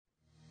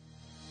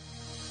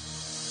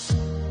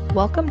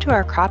Welcome to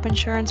our crop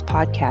insurance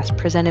podcast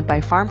presented by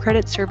Farm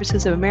Credit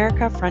Services of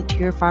America,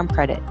 Frontier Farm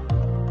Credit.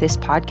 This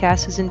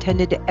podcast is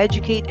intended to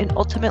educate and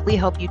ultimately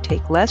help you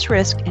take less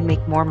risk and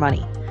make more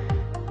money.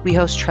 We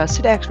host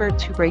trusted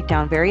experts who break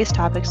down various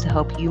topics to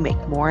help you make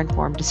more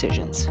informed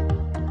decisions.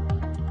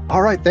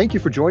 All right, thank you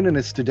for joining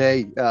us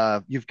today.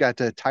 You've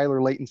got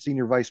Tyler Layton,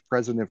 Senior Vice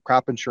President of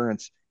Crop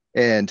Insurance,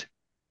 and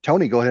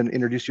Tony, go ahead and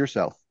introduce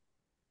yourself.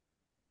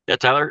 Yeah,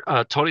 Tyler,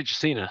 Tony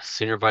Jacina,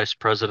 Senior Vice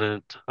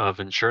President of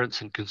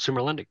Insurance and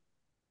Consumer Lending.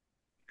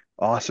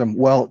 Awesome.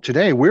 Well,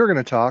 today we're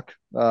going to talk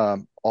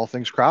all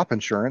things crop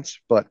insurance,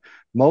 but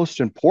most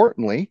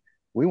importantly,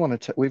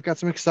 we've got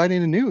some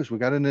exciting news. We've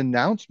got an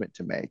announcement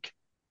to make.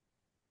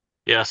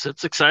 Yes,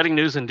 it's exciting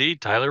news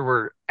indeed, Tyler.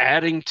 We're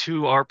adding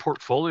to our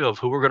portfolio of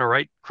who we're going to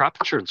write crop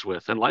insurance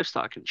with and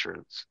livestock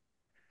insurance.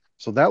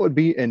 So that would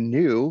be a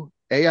new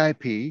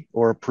AIP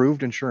or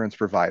approved insurance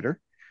provider.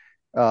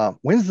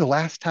 When's the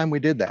last time we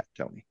did that,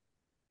 Tony?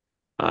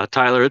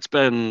 Tyler, it's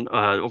been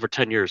over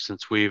 10 years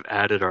since we've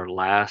added our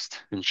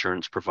last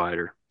insurance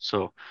provider.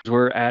 So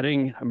we're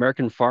adding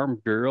American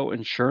Farm Bureau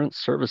Insurance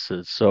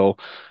Services. So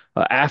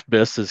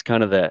AFBIS is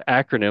kind of the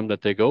acronym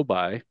that they go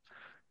by.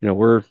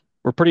 We're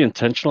pretty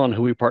intentional on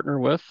who we partner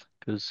with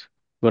because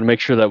we want to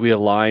make sure that we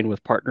align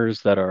with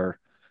partners that are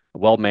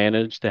well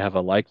managed. They have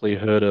a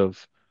likelihood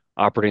of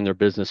operating their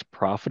business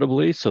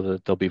profitably so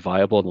that they'll be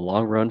viable in the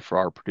long run for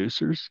our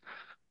producers.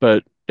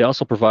 But they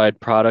also provide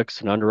products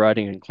and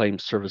underwriting and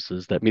claims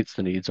services that meets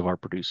the needs of our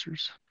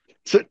producers.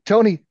 So,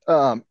 Tony,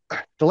 the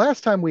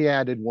last time we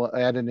added an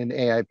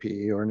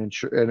AIP or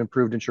an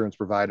approved insurance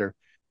provider,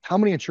 how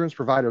many insurance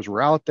providers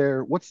were out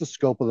there? What's the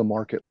scope of the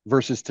market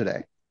versus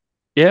today?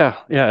 Yeah,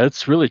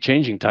 it's really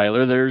changing,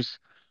 Tyler.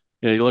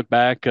 You look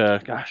back,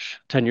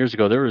 10 years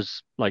ago, there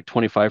was like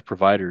 25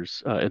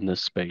 providers in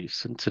this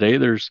space, and today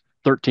there's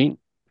 13.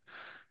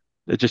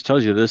 It just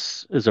tells you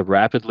this is a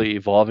rapidly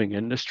evolving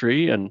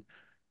industry, and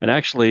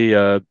actually,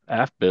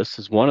 AFBIS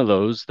is one of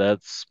those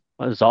that's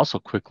is also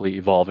quickly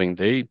evolving.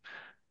 They've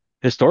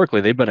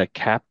been a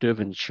captive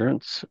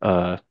insurance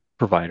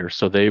provider,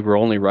 so they were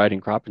only writing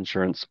crop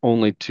insurance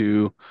only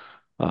to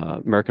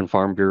American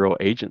Farm Bureau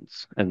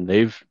agents, and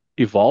they've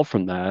evolved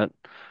from that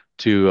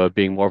to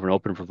being more of an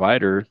open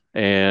provider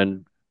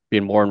and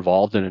being more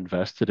involved and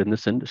invested in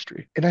this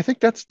industry. And I think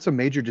that's a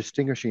major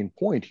distinguishing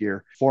point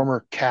here.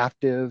 Former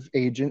captive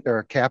agent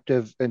or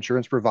captive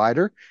insurance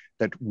provider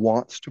that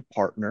wants to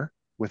partner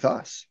with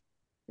us.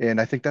 And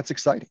I think that's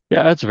exciting.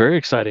 Yeah, that's very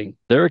exciting.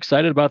 They're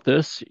excited about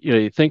this.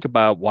 You think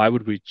about why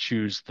would we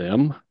choose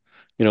them?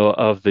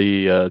 Of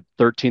the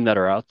 13 that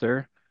are out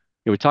there,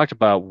 we talked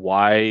about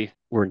why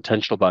we're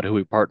intentional about who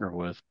we partner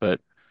with. But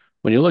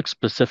when you look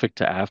specific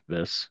to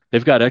AFBIS,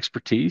 they've got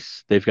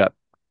expertise, they've got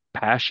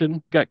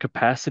passion, got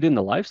capacity in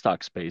the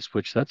livestock space,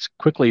 which that's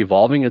quickly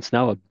evolving. It's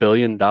now $1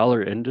 billion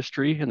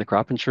industry in the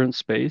crop insurance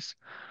space.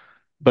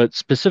 But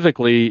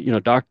specifically,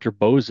 Dr.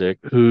 Bozick,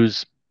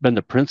 who's been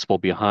the principal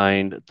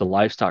behind the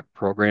livestock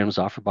programs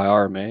offered by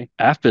RMA.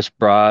 AFBIS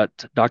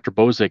brought Dr.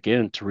 Bozick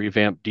in to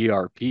revamp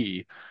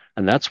DRP,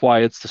 and that's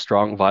why it's the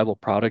strong, viable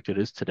product it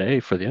is today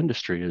for the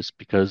industry, is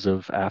because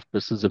of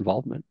AFBIS's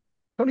involvement.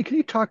 Tony, can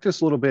you talk to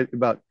us a little bit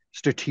about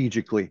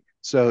strategically?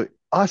 So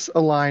us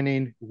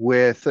aligning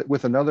with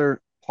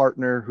another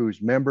partner who's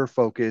member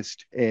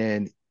focused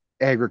and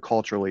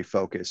agriculturally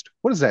focused.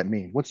 What does that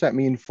mean? What's that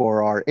mean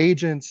for our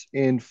agents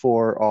and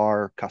for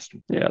our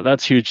customers? Yeah,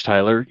 that's huge,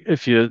 Tyler.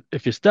 If you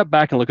step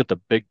back and look at the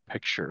big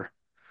picture,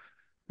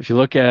 if you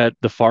look at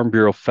the Farm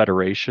Bureau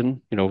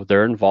Federation,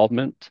 their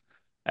involvement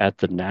at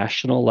the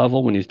national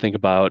level, when you think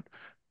about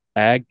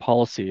ag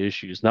policy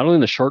issues, not only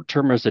in the short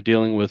term as they're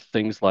dealing with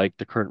things like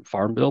the current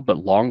farm bill, but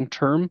long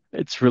term,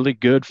 it's really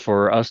good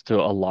for us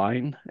to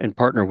align and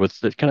partner with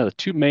the kind of the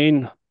two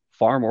main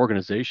farm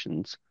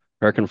organizations,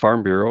 American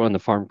Farm Bureau and the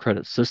Farm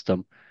Credit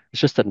System. It's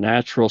just a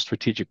natural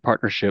strategic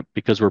partnership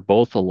because we're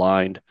both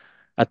aligned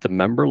at the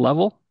member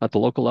level, at the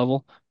local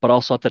level, but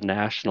also at the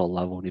national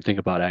level when you think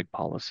about ag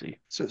policy.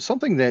 So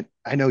something that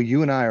I know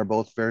you and I are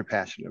both very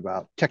passionate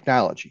about,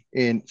 technology,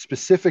 and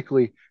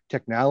specifically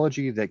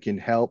technology that can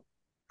help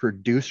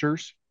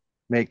producers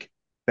make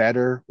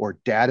better or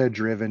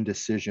data-driven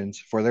decisions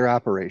for their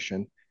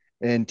operation,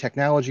 and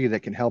technology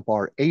that can help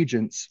our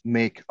agents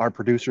make our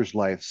producers'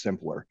 lives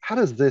simpler. How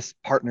does this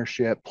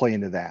partnership play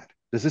into that?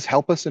 Does this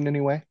help us in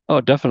any way?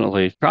 Oh,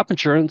 definitely. Crop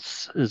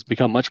insurance has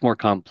become much more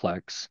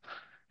complex,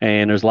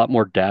 and there's a lot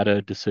more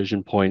data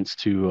decision points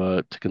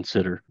to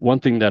consider.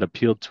 One thing that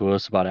appealed to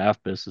us about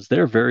AFBIS is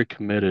they're very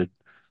committed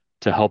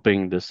to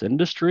helping this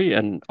industry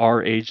and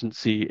our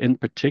agency in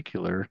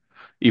particular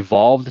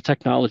evolve the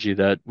technology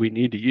that we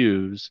need to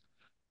use,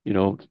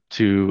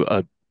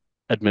 to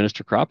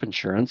administer crop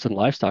insurance and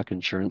livestock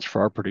insurance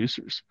for our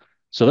producers.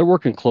 So they're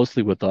working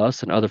closely with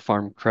us and other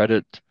farm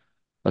credit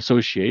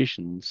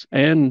associations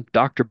and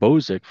Dr.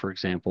 Bozick, for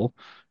example,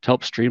 to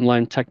help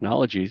streamline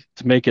technology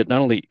to make it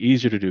not only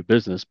easier to do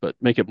business, but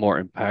make it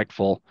more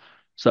impactful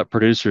so that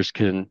producers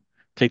can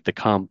take the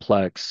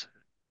complex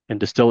and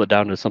distill it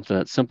down to something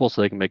that's simple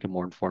so they can make a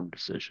more informed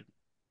decision.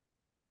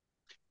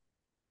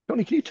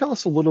 Tony, can you tell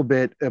us a little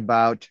bit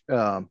about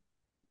how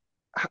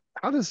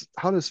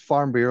does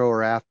Farm Bureau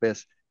or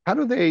AFBIS, how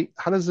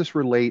does this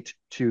relate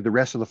to the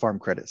rest of the farm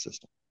credit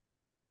system?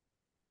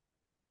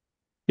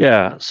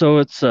 Yeah, so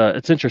it's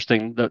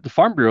interesting. The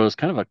Farm Bureau is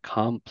kind of a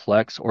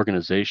complex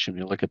organization.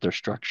 You look at their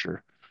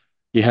structure.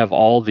 You have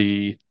all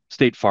the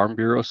state farm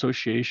bureau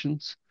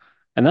associations,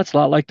 and that's a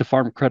lot like the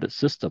farm credit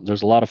system.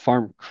 There's a lot of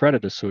farm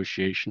credit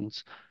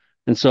associations.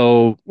 And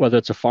so whether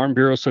it's a farm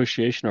bureau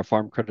association or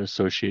farm credit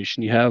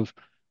association, you have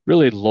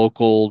really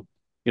local,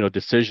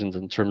 decisions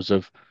in terms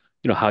of,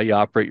 how you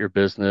operate your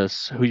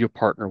business, who you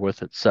partner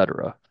with, et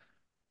cetera.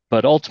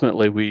 But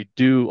ultimately, we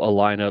do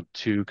align up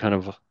to kind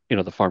of,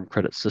 the farm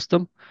credit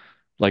system,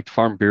 like the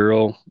Farm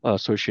Bureau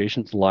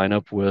associations line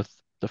up with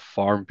the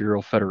Farm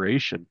Bureau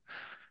Federation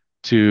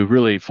to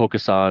really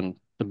focus on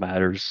the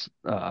matters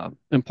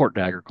important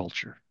to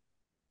agriculture.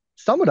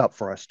 Sum it up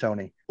for us,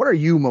 Tony. What are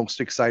you most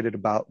excited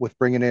about with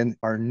bringing in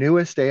our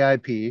newest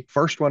AIP,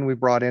 first one we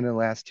brought in the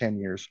last 10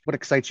 years? What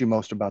excites you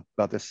most about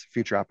this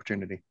future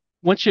opportunity?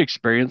 Once you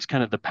experience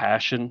kind of the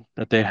passion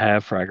that they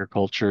have for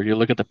agriculture, you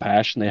look at the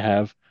passion they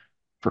have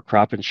for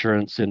crop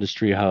insurance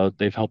industry, how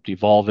they've helped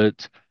evolve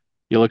it.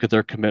 You look at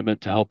their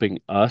commitment to helping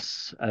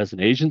us as an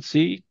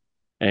agency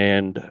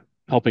and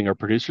helping our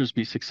producers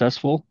be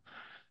successful.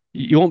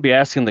 You won't be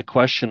asking the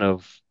question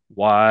of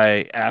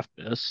why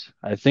AFBIS.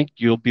 I think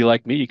you'll be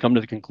like me. You come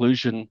to the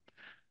conclusion,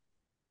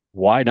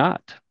 why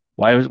not?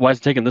 Why is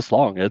it taking this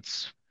long?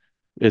 It's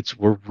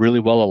we're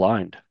really well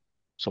aligned.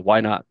 So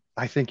why not?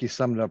 I think you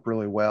summed it up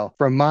really well.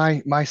 From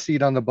my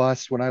seat on the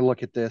bus, when I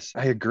look at this,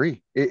 I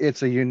agree.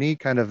 It's a unique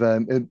kind of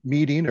a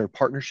meeting or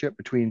partnership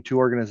between two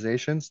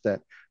organizations that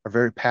are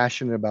very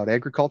passionate about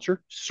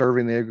agriculture,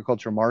 serving the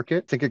agricultural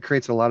market. I think it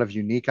creates a lot of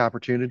unique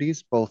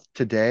opportunities, both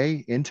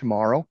today and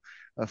tomorrow,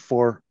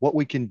 for what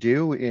we can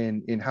do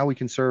in how we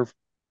can serve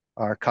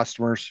our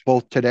customers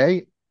both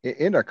today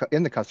and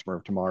in the customer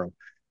of tomorrow.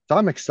 So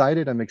I'm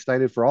excited. I'm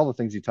excited for all the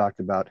things you talked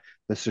about,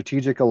 the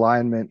strategic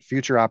alignment,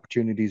 future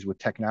opportunities with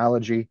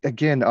technology.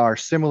 Again, our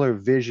similar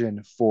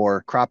vision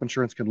for crop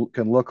insurance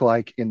can look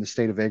like in the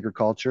state of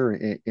agriculture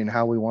in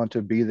how we want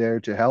to be there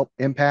to help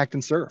impact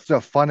and serve. So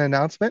a fun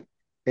announcement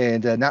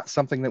and not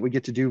something that we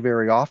get to do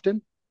very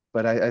often,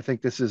 but I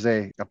think this is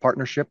a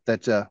partnership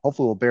that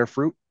hopefully will bear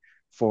fruit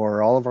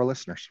for all of our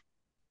listeners.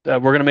 We're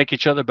going to make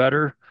each other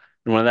better.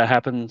 And when that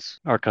happens,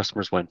 our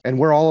customers win. And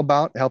we're all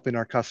about helping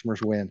our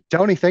customers win.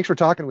 Tony, thanks for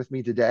talking with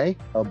me today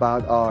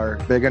about our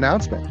big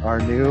announcement,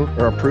 our new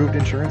or approved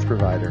insurance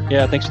provider.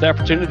 Yeah, thanks for the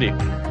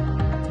opportunity.